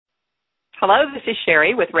Hello, this is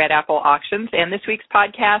Sherry with Red Apple Auctions, and this week's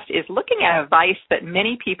podcast is looking at a vice that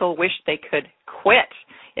many people wish they could quit.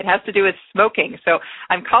 It has to do with smoking. So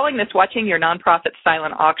I'm calling this Watching Your Nonprofit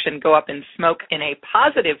Silent Auction Go Up in Smoke in a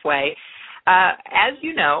Positive Way. As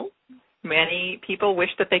you know, many people wish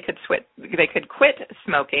that they could quit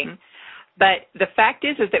smoking. But the fact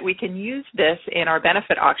is that we can use this in our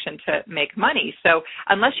benefit auction to make money. So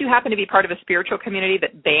unless you happen to be part of a spiritual community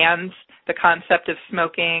that bans the concept of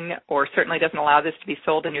smoking or certainly doesn't allow this to be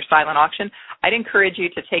sold in your silent auction, I'd encourage you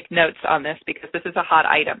to take notes on this because this is a hot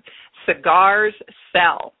item. Cigars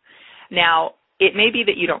sell. Now, it may be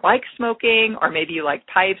that you don't like smoking, or maybe you like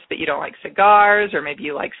pipes but you don't like cigars, or maybe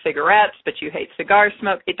you like cigarettes but you hate cigar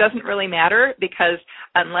smoke. It doesn't really matter because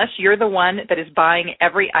unless you're the one that is buying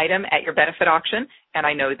every item at your benefit auction, and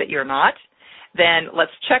I know that you're not, then let's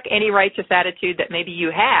check any righteous attitude that maybe you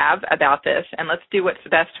have about this, and let's do what's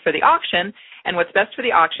best for the auction. And what's best for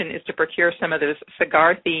the auction is to procure some of those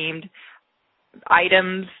cigar-themed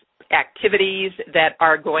items, activities that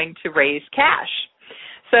are going to raise cash.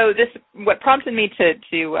 So what prompted me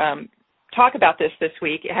to talk about this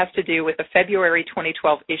week, it has to do with the February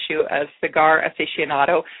 2012 issue of Cigar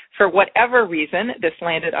Aficionado. For whatever reason, this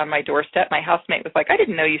landed on my doorstep. My housemate was like, I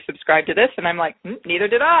didn't know you subscribed to this. And I'm like, neither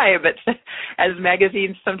did I. But as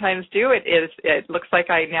magazines sometimes do, it looks like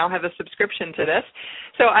I now have a subscription to this.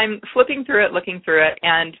 So I'm flipping through it, looking through it,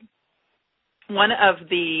 and one of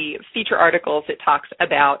the feature articles, it talks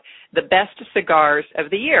about the best cigars of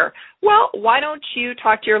the year. Well, why don't you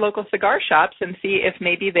talk to your local cigar shops and see if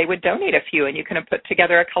maybe they would donate a few and you can put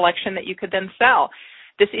together a collection that you could then sell.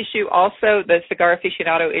 This issue also, the Cigar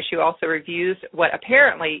Aficionado issue, also reviews what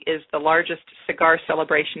apparently is the largest cigar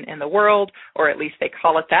celebration in the world, or at least they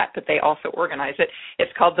call it that, but they also organize it.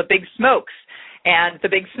 It's called the Big Smokes. And the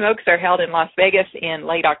Big Smokes are held in Las Vegas in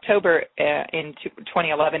late October in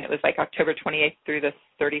 2011. It was like October 28th through the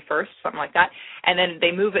 31st, something like that. And then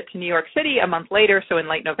they move it to New York City a month later, so in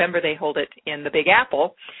late November they hold it in the Big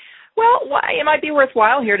Apple. Well, it might be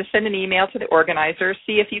worthwhile here to send an email to the organizer,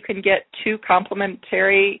 see if you can get 2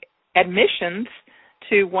 complimentary admissions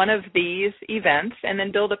to one of these events, and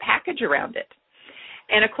then build a package around it.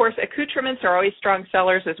 And, of course, accoutrements are always strong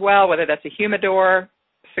sellers as well, whether that's a humidor,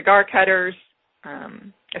 cigar cutters,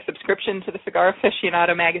 a subscription to the Cigar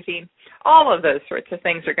Aficionado magazine. All of those sorts of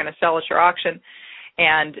things are going to sell at your auction.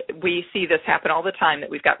 And we see this happen all the time, that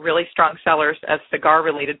we've got really strong sellers of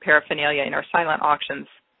cigar-related paraphernalia in our silent auctions,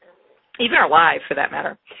 even our live for that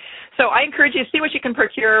matter. So I encourage you to see what you can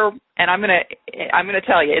procure, and I'm going to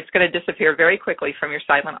tell you, it's going to disappear very quickly from your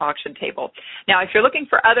silent auction table. Now, if you're looking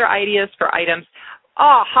for other ideas for items,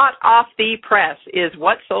 hot off the press is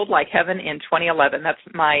What Sold Like Heaven in 2011. That's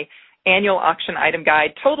my annual auction item guide,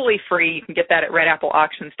 totally free. You can get that at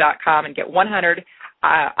redappleauctions.com and get 100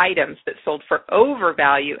 items that sold for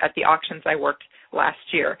overvalue at the auctions I worked last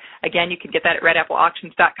year. Again, you can get that at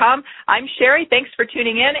redappleauctions.com. I'm Sherry. Thanks for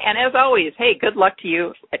tuning in. And as always, hey, good luck to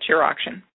you at your auction.